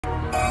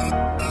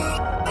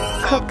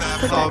Fall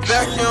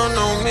back, you don't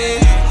know me.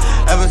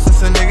 Ever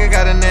since a nigga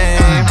got a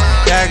name.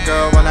 That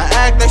girl wanna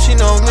act like she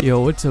know me.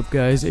 Yo, what's up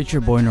guys? It's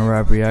your boy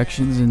Nirav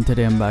Reactions, and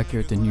today I'm back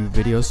here with a new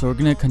video. So we're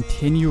gonna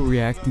continue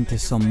reacting to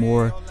some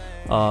more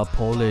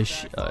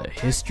Polish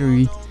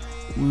history.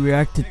 We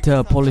reacted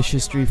to Polish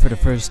history for the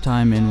first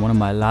time in one of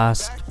my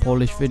last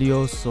Polish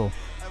videos, so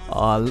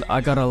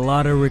I got a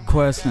lot of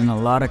requests and a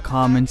lot of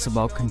comments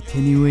about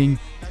continuing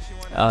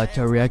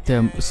to react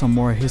to some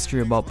more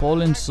history about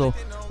Poland. So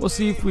we'll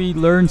see if we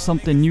learn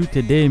something new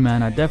today,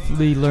 man. I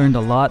definitely learned a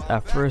lot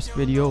that first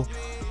video,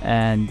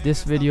 and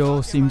this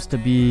video seems to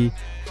be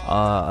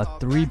a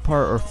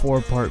 3-part or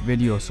 4-part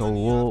video, so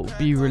we'll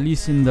be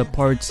releasing the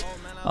parts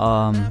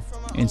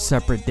in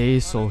separate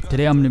days. So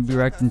today I'm going to be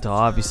reacting to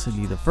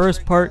obviously the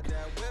first part.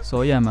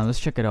 So yeah, man, let's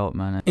check it out,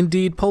 man.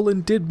 Indeed,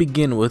 Poland did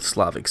begin with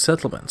Slavic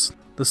settlements.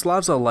 The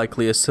Slavs are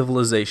likely a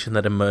civilization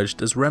that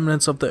emerged as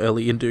remnants of the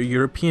early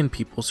Indo-European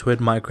peoples who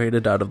had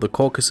migrated out of the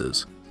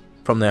Caucasus.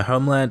 From their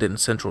homeland in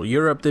Central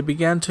Europe, they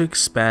began to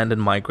expand and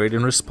migrate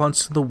in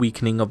response to the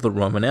weakening of the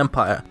Roman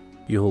Empire.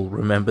 You'll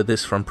remember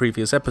this from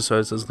previous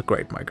episodes as the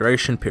Great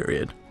Migration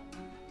period.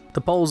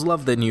 The Poles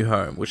loved their new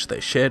home, which they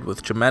shared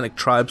with Germanic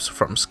tribes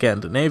from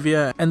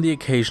Scandinavia and the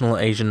occasional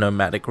Asian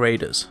nomadic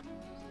raiders.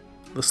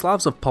 The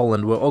Slavs of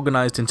Poland were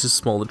organized into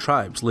smaller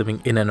tribes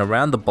living in and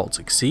around the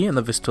Baltic Sea and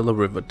the Vistula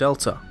River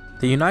Delta.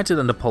 They united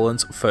under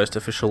Poland's first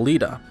official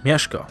leader,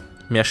 Mieszko.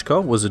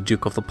 Mieszko was a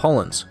Duke of the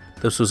Polands.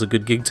 This was a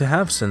good gig to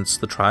have since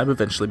the tribe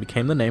eventually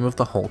became the name of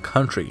the whole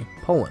country,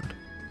 Poland.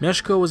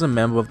 Mieszko was a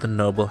member of the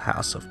noble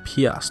house of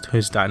Piast,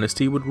 whose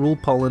dynasty would rule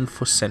Poland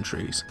for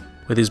centuries.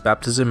 With his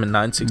baptism in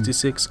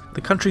 966,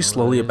 the country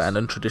slowly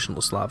abandoned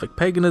traditional Slavic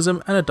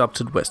paganism and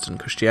adopted Western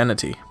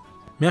Christianity.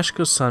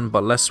 Mieszko's son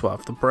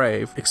Bolesław the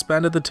Brave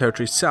expanded the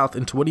territory south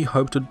into what he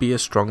hoped would be a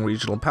strong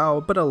regional power,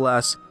 but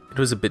alas, it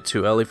was a bit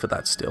too early for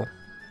that still.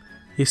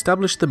 He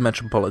established the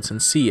metropolitan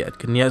see at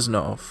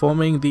Gniezno,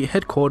 forming the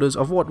headquarters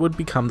of what would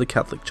become the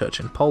Catholic Church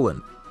in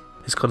Poland.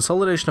 His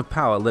consolidation of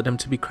power led him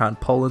to be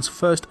crowned Poland's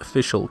first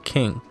official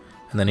king,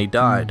 and then he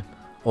died,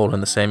 all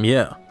in the same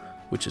year,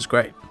 which is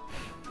great.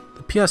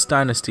 The Piast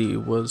dynasty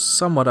was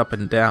somewhat up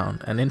and down,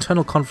 and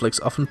internal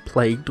conflicts often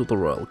plagued the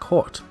royal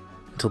court.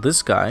 Until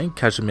this guy,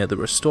 Casimir the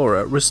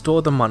Restorer,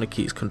 restored the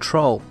monarchy's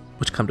control,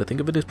 which come to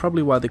think of it is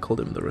probably why they called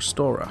him the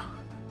Restorer.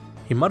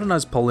 He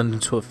modernized Poland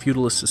into a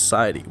feudalist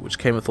society, which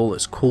came with all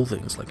those cool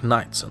things like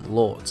knights and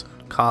lords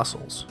and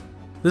castles.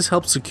 This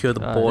helped secure the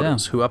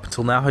borders, who up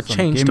until now had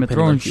changed depending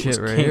on who was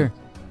king.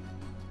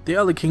 The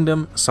early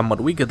kingdom,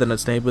 somewhat weaker than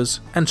its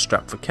neighbors and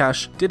strapped for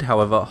cash, did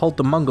however halt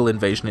the Mongol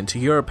invasion into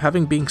Europe,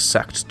 having been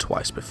sacked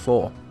twice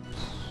before.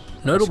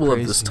 Notable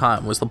of this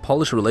time was the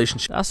Polish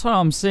relationship. That's what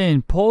I'm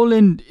saying.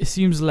 Poland, it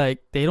seems like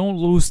they don't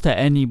lose to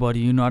anybody,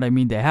 you know what I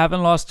mean? They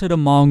haven't lost to the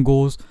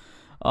Mongols,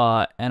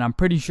 and I'm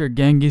pretty sure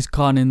Genghis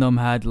Khan and them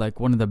had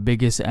like one of the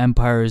biggest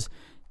empires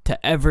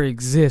to ever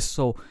exist.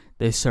 So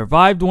they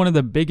survived one of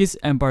the biggest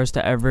empires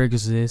to ever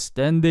exist.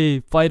 Then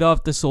they fight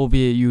off the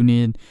Soviet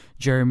Union,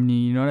 Germany,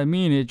 you know what I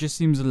mean? It just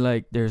seems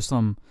like there's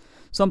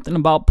something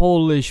about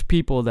Polish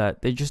people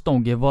that they just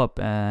don't give up,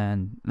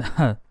 and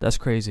that's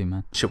crazy,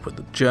 man. With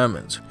the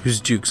Germans,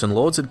 whose dukes and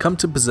lords had come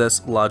to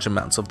possess large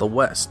amounts of the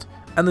West,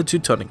 and the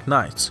Teutonic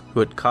Knights, who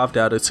had carved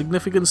out a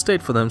significant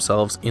state for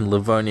themselves in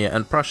Livonia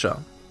and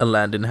Prussia, a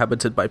land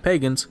inhabited by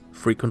pagans,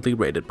 frequently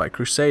raided by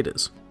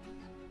crusaders.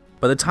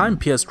 By the time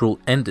Piast rule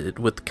ended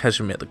with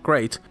Casimir the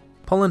Great,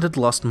 Poland had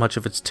lost much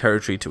of its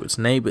territory to its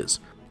neighbors,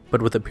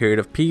 but with a period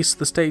of peace,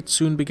 the state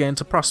soon began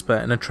to prosper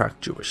and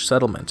attract Jewish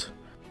settlement.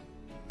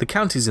 The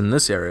counties in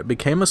this area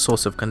became a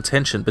source of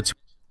contention between...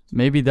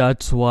 Maybe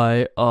that's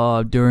why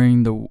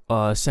during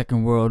the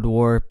Second World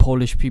War,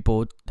 Polish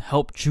people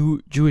helped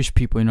Jewish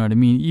people, you know what I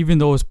mean? Even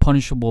though it's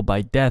punishable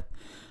by death,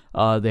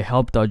 they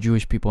helped out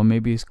Jewish people.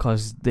 Maybe it's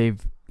because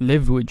they've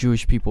lived with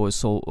Jewish people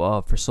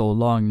for so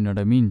long, you know what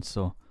I mean?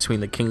 So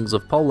between the kings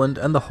of Poland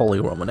and the Holy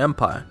Roman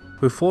Empire,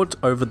 who fought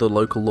over the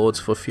local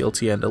lords for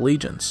fealty and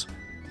allegiance.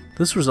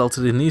 This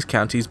resulted in these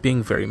counties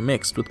being very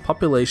mixed, with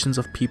populations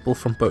of people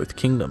from both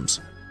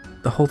kingdoms.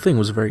 The whole thing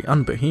was very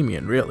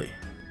un-Bohemian, really.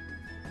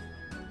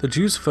 The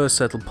Jews first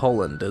settled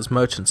Poland as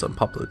merchants on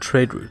popular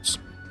trade routes.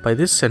 By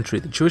this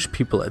century, the Jewish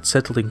people had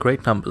settled in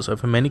great numbers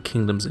over many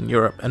kingdoms in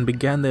Europe and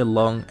began their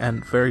long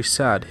and very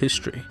sad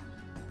history.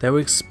 They were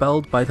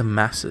expelled by the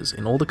masses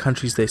in all the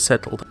countries they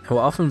settled and were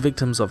often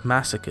victims of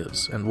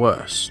massacres and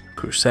worse,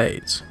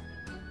 crusades.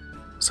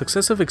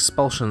 Successive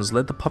expulsions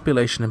led the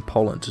population in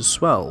Poland to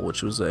swell,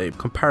 which was a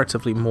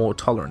comparatively more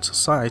tolerant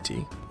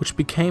society, which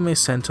became a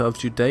center of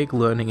Judaic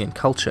learning and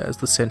culture as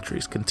the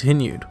centuries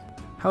continued.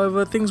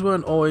 However, things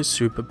weren't always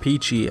super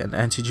peachy, and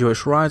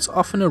anti-Jewish riots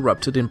often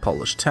erupted in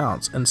Polish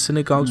towns, and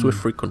synagogues were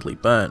frequently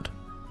burned.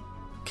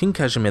 King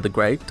Casimir the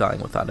Great, dying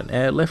without an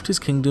heir, left his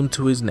kingdom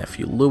to his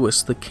nephew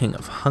Louis, the King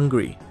of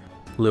Hungary.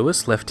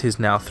 Louis left his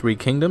now 3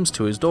 kingdoms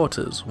to his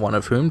daughters, one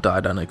of whom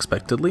died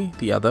unexpectedly,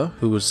 the other,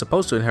 who was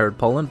supposed to inherit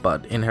Poland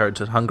but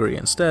inherited Hungary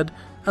instead,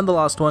 and the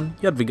last one,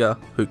 Jadwiga,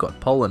 who got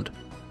Poland.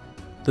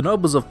 The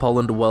nobles of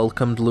Poland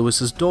welcomed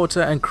Louis's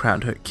daughter and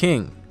crowned her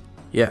king.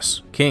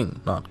 Yes,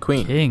 king, not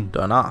queen. King.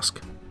 Don't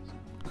ask.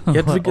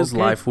 Jadwiga's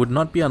Okay. life would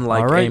not be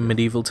unlike Alright. a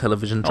medieval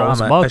television I was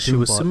drama, about as she to,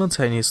 was but-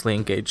 simultaneously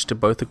engaged to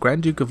both the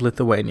Grand Duke of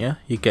Lithuania,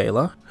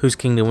 Jogaila, whose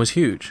kingdom was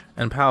huge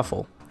and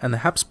powerful, and the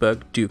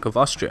Habsburg Duke of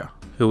Austria,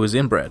 who was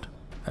inbred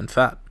and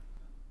fat.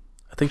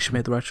 I think she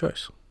made the right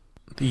choice.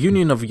 The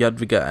union of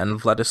Jadwiga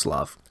and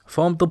Vladislav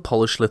formed the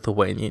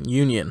Polish-Lithuanian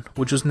Union,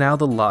 which was now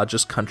the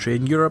largest country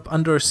in Europe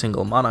under a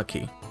single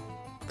monarchy.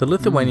 The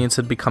Lithuanians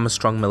had become a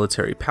strong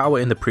military power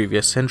in the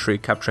previous century,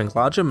 capturing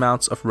large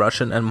amounts of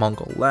Russian and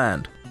Mongol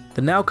land.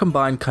 The now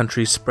combined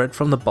countries spread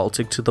from the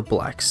Baltic to the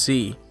Black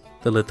Sea.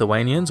 The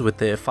Lithuanians, with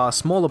their far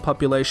smaller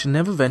population,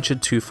 never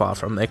ventured too far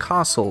from their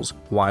castles,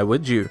 why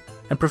would you,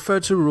 and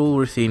preferred to rule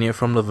Ruthenia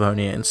from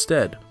Livonia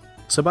instead.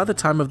 So by the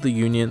time of the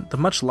Union, the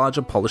much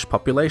larger Polish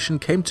population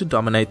came to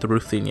dominate the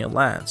Ruthenia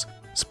lands,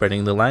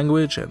 spreading the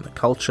language and the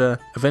culture,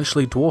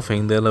 eventually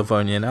dwarfing their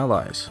Livonian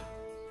allies.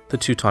 The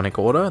Teutonic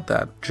Order,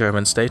 that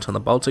German state on the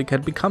Baltic,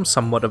 had become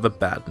somewhat of a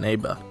bad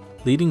neighbor,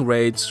 leading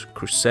raids,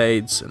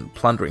 crusades, and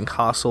plundering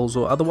castles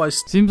or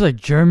otherwise. Seems like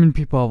German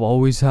people have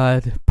always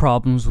had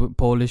problems with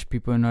Polish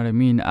people, you know what I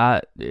mean?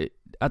 At the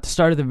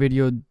start of the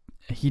video,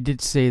 he did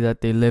say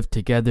that they lived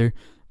together,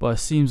 but it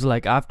seems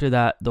like after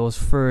that, those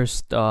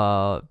first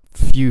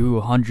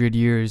few hundred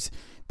years,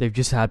 they've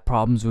just had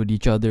problems with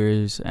each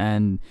other's,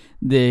 and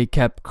they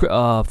kept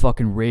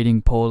fucking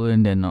raiding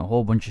Poland and a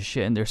whole bunch of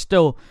shit, and they're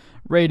still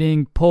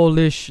raiding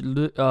Polish,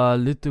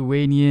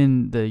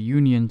 Lithuanian, the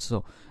Union,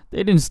 so they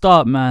didn't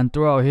stop, man,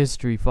 throughout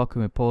history,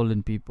 fucking with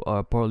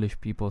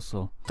Polish people,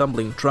 so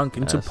Stumbling drunk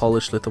into Yes.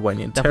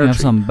 Polish-Lithuanian definitely have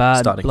territory, some bad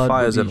starting blood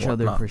fires with and each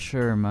other whatnot. for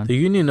sure, man. The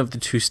union of the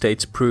two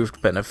states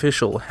proved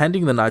beneficial,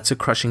 handing the Knights a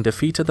crushing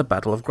defeat at the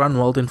Battle of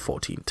Grunwald in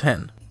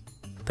 1410.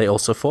 They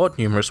also fought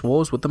numerous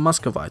wars with the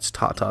Muscovites,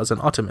 Tatars,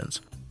 and Ottomans.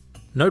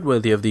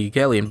 Noteworthy of the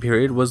Hegelian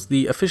period was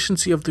the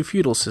efficiency of the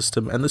feudal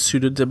system and the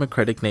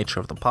pseudo-democratic nature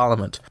of the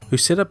parliament, who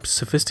set up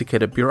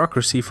sophisticated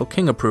bureaucracy for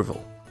king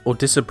approval, or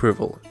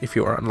disapproval if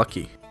you are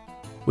unlucky.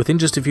 Within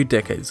just a few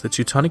decades, the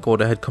Teutonic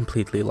Order had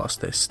completely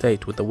lost their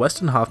state, with the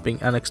western half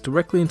being annexed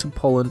directly into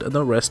Poland and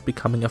the rest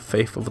becoming a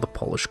fief of the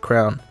Polish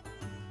crown.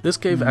 This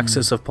gave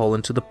access of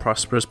Poland to the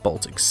prosperous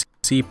Baltic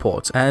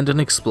seaports and an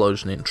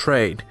explosion in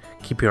trade.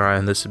 Keep your eye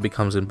on this, it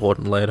becomes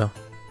important later.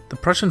 The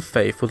Prussian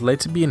fief would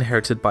later be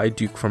inherited by a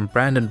duke from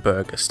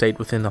Brandenburg, a state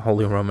within the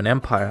Holy Roman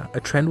Empire,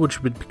 a trend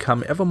which would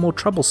become ever more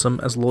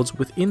troublesome as lords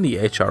within the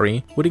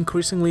HRE would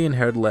increasingly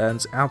inherit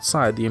lands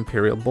outside the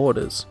imperial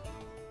borders.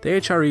 The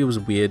HRE was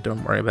weird,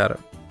 don't worry about it.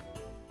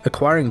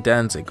 Acquiring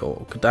Danzig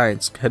or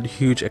Gdańsk had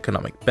huge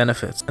economic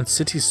benefits, and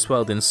cities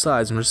swelled in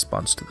size in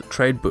response to the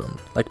trade boom,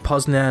 like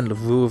Poznan,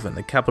 Lwów, and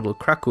the capital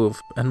Kraków,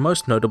 and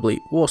most notably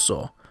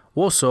Warsaw.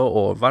 Warsaw,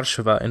 or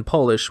Warszawa in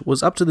Polish,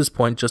 was up to this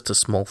point just a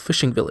small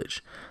fishing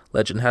village.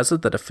 Legend has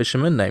it that a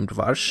fisherman named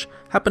Warsz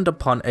happened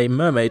upon a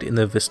mermaid in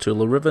the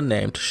Vistula River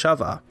named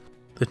Shawa.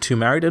 The two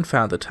married and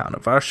found the town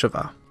of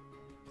Warszawa.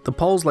 The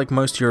Poles, like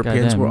most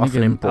Europeans, were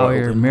often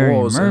embroiled in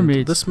wars, and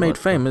this made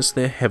famous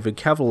their heavy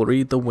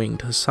cavalry, the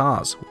Winged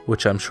Hussars,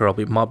 which I'm sure I'll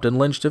be mobbed and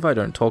lynched if I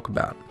don't talk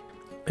about.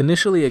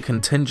 Initially a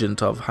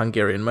contingent of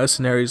Hungarian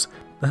mercenaries,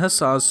 the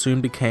Hussars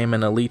soon became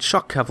an elite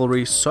shock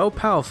cavalry so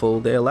powerful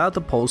they allowed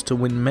the Poles to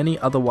win many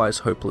otherwise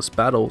hopeless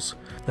battles.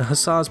 The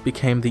Hussars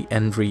became the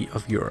envy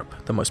of Europe,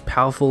 the most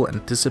powerful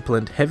and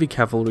disciplined heavy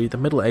cavalry the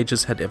Middle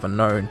Ages had ever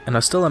known, and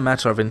are still a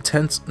matter of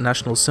intense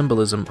national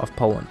symbolism of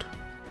Poland.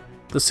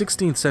 The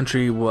 16th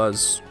century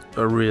was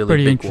a really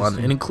Pretty big one.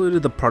 interesting. It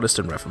included the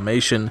Protestant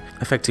Reformation,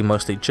 affecting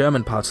mostly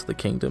German parts of the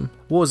kingdom,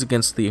 wars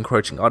against the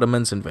encroaching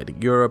Ottomans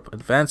invading Europe,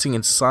 advancing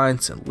in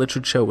science and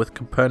literature with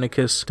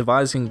Copernicus,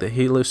 devising the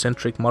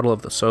heliocentric model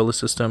of the solar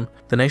system,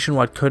 the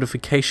nationwide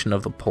codification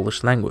of the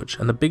Polish language,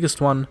 and the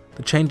biggest one,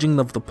 the changing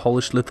of the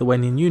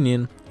Polish-Lithuanian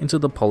Union into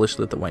the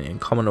Polish-Lithuanian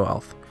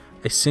Commonwealth,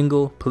 a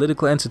single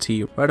political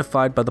entity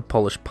ratified by the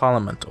Polish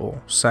Parliament,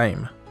 or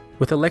Sejm,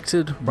 with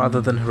elected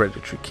rather than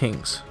hereditary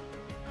kings.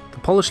 The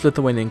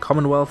Polish-Lithuanian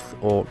Commonwealth,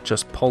 or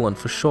just Poland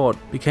for short,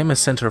 became a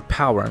center of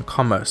power and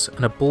commerce,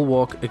 and a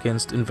bulwark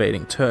against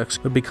invading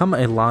Turks would become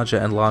a larger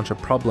and larger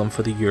problem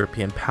for the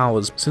European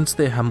powers since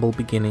their humble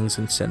beginnings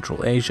in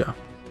Central Asia.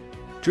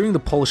 During the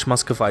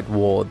Polish-Muscovite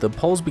War, the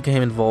Poles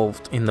became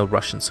involved in the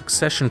Russian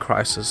succession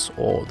crisis,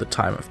 or the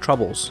Time of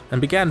Troubles,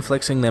 and began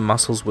flexing their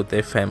muscles with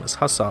their famous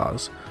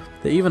hussars.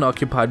 They even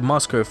occupied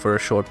Moscow for a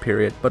short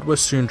period, but were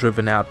soon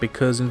driven out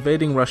because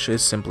invading Russia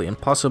is simply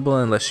impossible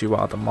unless you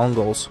are the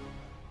Mongols.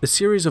 The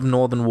series of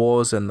northern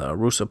wars and the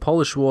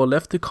Russo-Polish War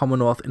left the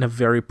Commonwealth in a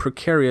very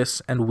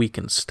precarious and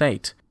weakened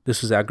state.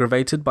 This was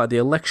aggravated by the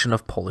election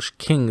of Polish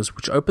kings,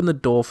 which opened the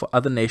door for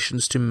other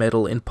nations to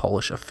meddle in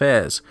Polish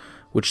affairs,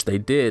 which they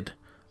did,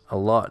 a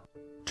lot.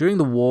 During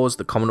the wars,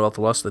 the Commonwealth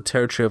lost the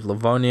territory of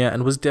Livonia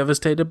and was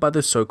devastated by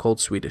the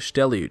so-called Swedish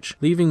Deluge,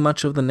 leaving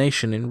much of the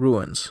nation in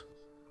ruins.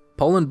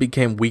 Poland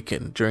became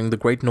weakened during the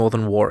Great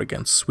Northern War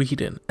against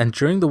Sweden, and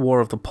during the War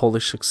of the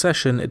Polish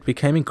Succession, it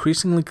became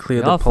increasingly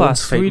clear that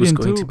Poland's fate was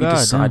going to be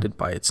decided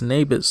by its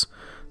neighbours.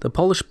 The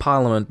Polish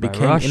parliament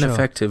became Russia.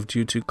 ineffective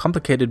due to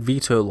complicated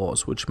veto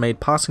laws which made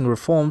passing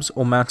reforms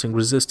or mounting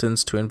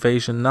resistance to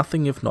invasion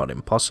nothing if not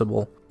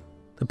impossible.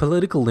 The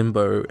political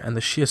limbo and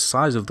the sheer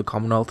size of the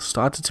Commonwealth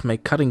started to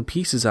make cutting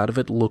pieces out of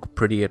it look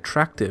pretty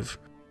attractive.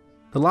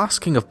 The last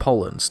king of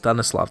Poland,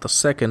 Stanislav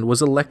II,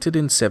 was elected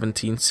in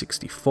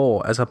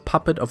 1764 as a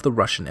puppet of the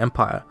Russian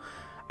Empire,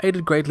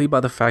 aided greatly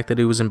by the fact that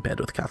he was in bed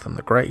with Catherine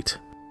the Great.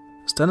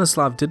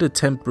 Stanislav did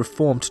attempt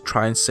reform to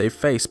try and save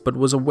face, but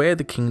was aware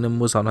the kingdom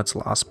was on its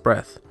last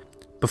breath.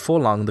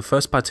 Before long, the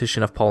first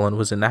partition of Poland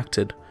was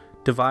enacted,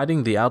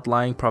 dividing the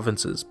outlying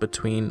provinces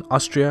between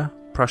Austria,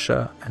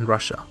 Prussia, and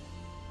Russia.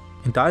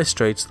 In dire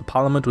straits, the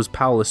parliament was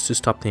powerless to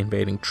stop the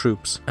invading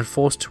troops, and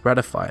forced to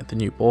ratify the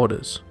new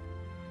borders.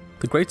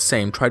 The Great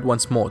Sejm tried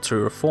once more to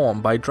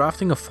reform by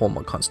drafting a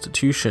formal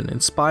constitution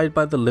inspired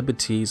by the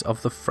liberties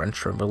of the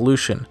French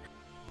Revolution,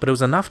 but it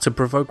was enough to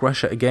provoke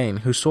Russia again,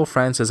 who saw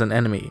France as an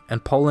enemy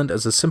and Poland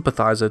as a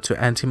sympathizer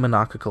to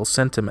anti-monarchical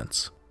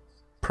sentiments.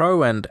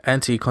 Pro- and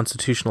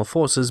anti-constitutional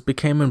forces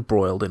became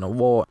embroiled in a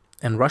war,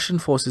 and Russian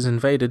forces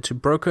invaded to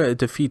broker a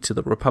defeat to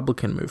the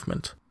Republican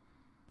movement.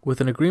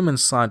 With an agreement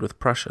signed with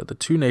Prussia, the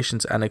two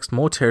nations annexed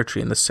more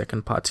territory in the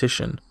second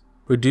partition,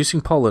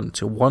 reducing Poland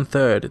to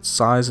 1/3 its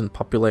size and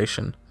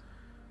population.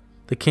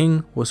 The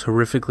king was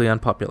horrifically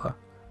unpopular.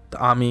 The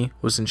army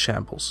was in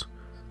shambles.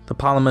 The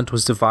parliament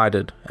was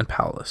divided and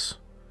powerless.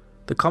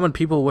 The common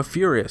people were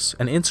furious,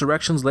 and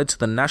insurrections led to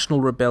the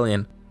National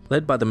Rebellion,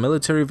 led by the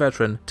military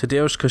veteran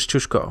Tadeusz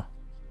Kościuszko.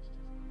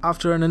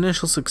 After an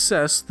initial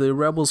success, the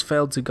rebels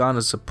failed to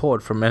garner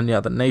support from many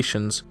other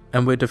nations,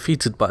 and were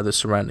defeated by the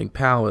surrounding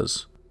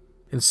powers.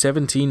 In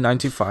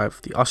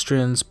 1795, the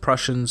Austrians,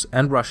 Prussians,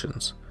 and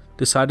Russians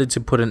decided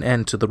to put an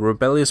end to the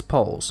rebellious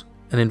Poles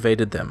and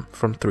invaded them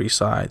from 3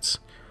 sides.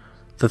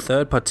 The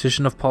Third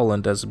Partition of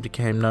Poland, as it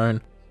became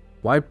known,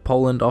 wiped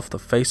Poland off the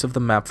face of the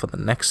map for the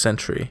next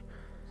century.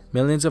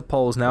 Millions of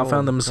Poles now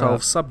found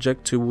themselves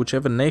subject to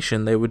whichever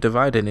nation they were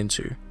divided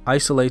into,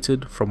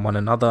 isolated from one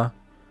another,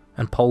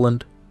 and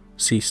Poland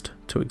ceased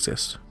to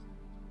exist.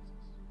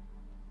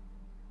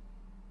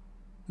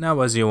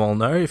 Now, as you all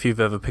know, if you've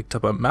ever picked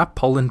up a map,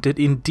 Poland did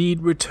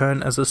indeed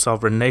return as a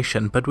sovereign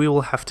nation, but we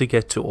will have to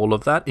get to all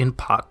of that in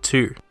part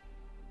 2.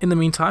 In the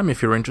meantime,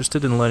 if you're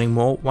interested in learning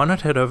more, why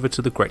not head over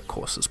to the Great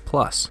Courses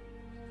Plus.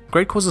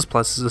 Great Courses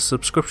Plus is a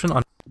subscription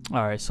on...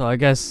 Alright, so I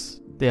guess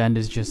the end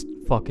is just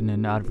fucking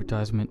an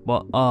advertisement.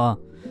 But,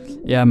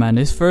 yeah, man,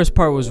 this first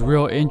part was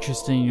real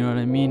interesting, you know what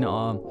I mean?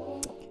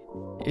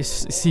 It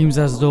seems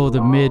as though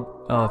the mid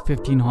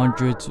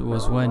 1500s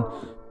was when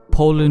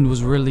Poland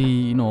was really,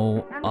 you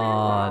know,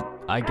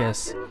 I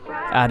guess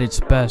at its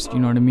best, you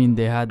know what I mean?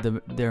 They had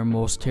their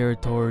most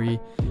territory.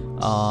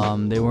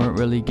 They weren't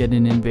really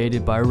getting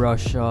invaded by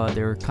Russia.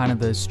 They were kind of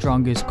the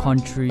strongest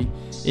country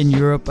in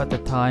Europe at the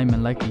time,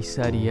 and like he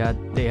said,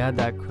 they had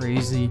that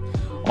crazy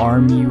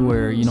army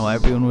where, you know,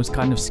 everyone was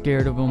kind of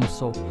scared of them.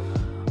 So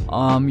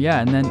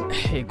yeah, and then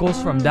it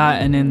goes from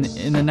that, and then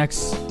in the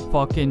next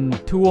fucking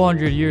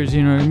 200 years,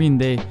 you know what I mean,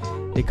 they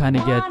kind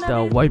of get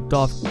wiped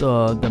off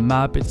the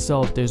map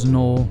itself. There's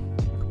no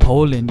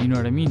Poland, you know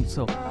what I mean?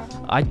 So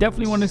I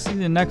definitely want to see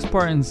the next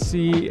part and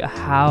see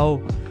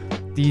how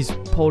these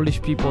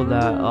Polish people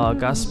that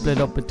got split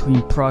up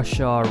between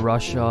Prussia,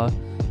 Russia,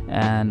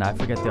 and I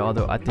forget the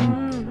other, I think,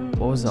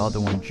 what was the other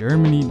one?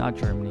 Germany? Not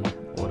Germany.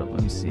 Hold up,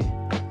 let me see.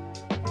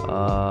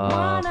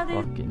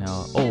 Fucking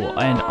hell. Oh,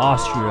 and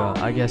Austria,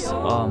 I guess.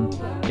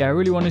 Yeah, I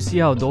really want to see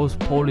how those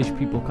Polish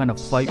people kind of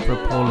fight for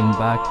Poland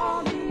back.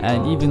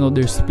 And even though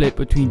they're split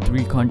between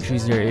 3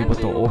 countries, they're able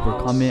to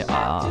overcome it.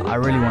 I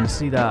really want to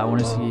see that. I want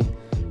to see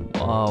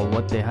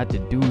what they had to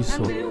do.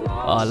 So,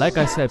 like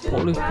I said,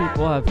 Polish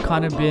people have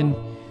kind of been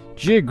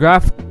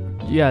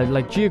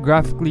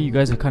geographically, you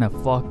guys are kind of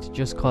fucked,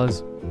 just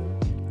cause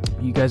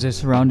you guys are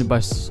surrounded by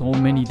so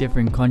many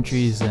different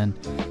countries, and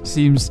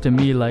seems to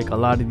me like a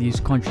lot of these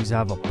countries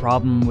have a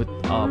problem with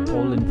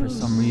Poland for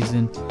some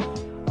reason.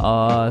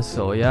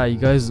 So yeah, you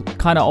guys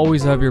kind of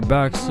always have your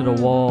backs to the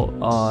wall.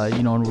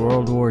 You know, in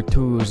World War II, it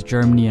was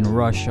Germany and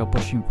Russia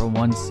pushing from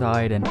one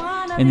side, and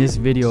in this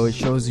video it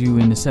shows you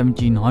in the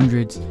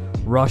 1700s,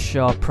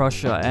 Russia,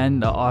 Prussia,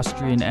 and the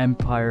Austrian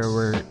Empire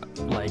were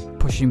like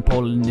pushing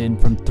Poland in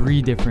from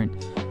 3 different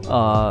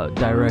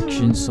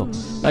directions. So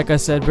like I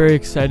said, very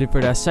excited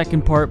for that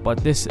second part, but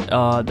this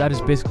that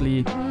is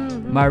basically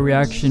my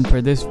reaction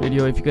for this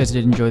video. If you guys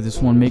did enjoy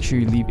this one, make sure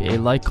you leave a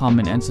like,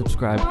 comment, and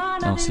subscribe,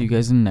 and I'll see you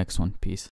guys in the next one. Peace.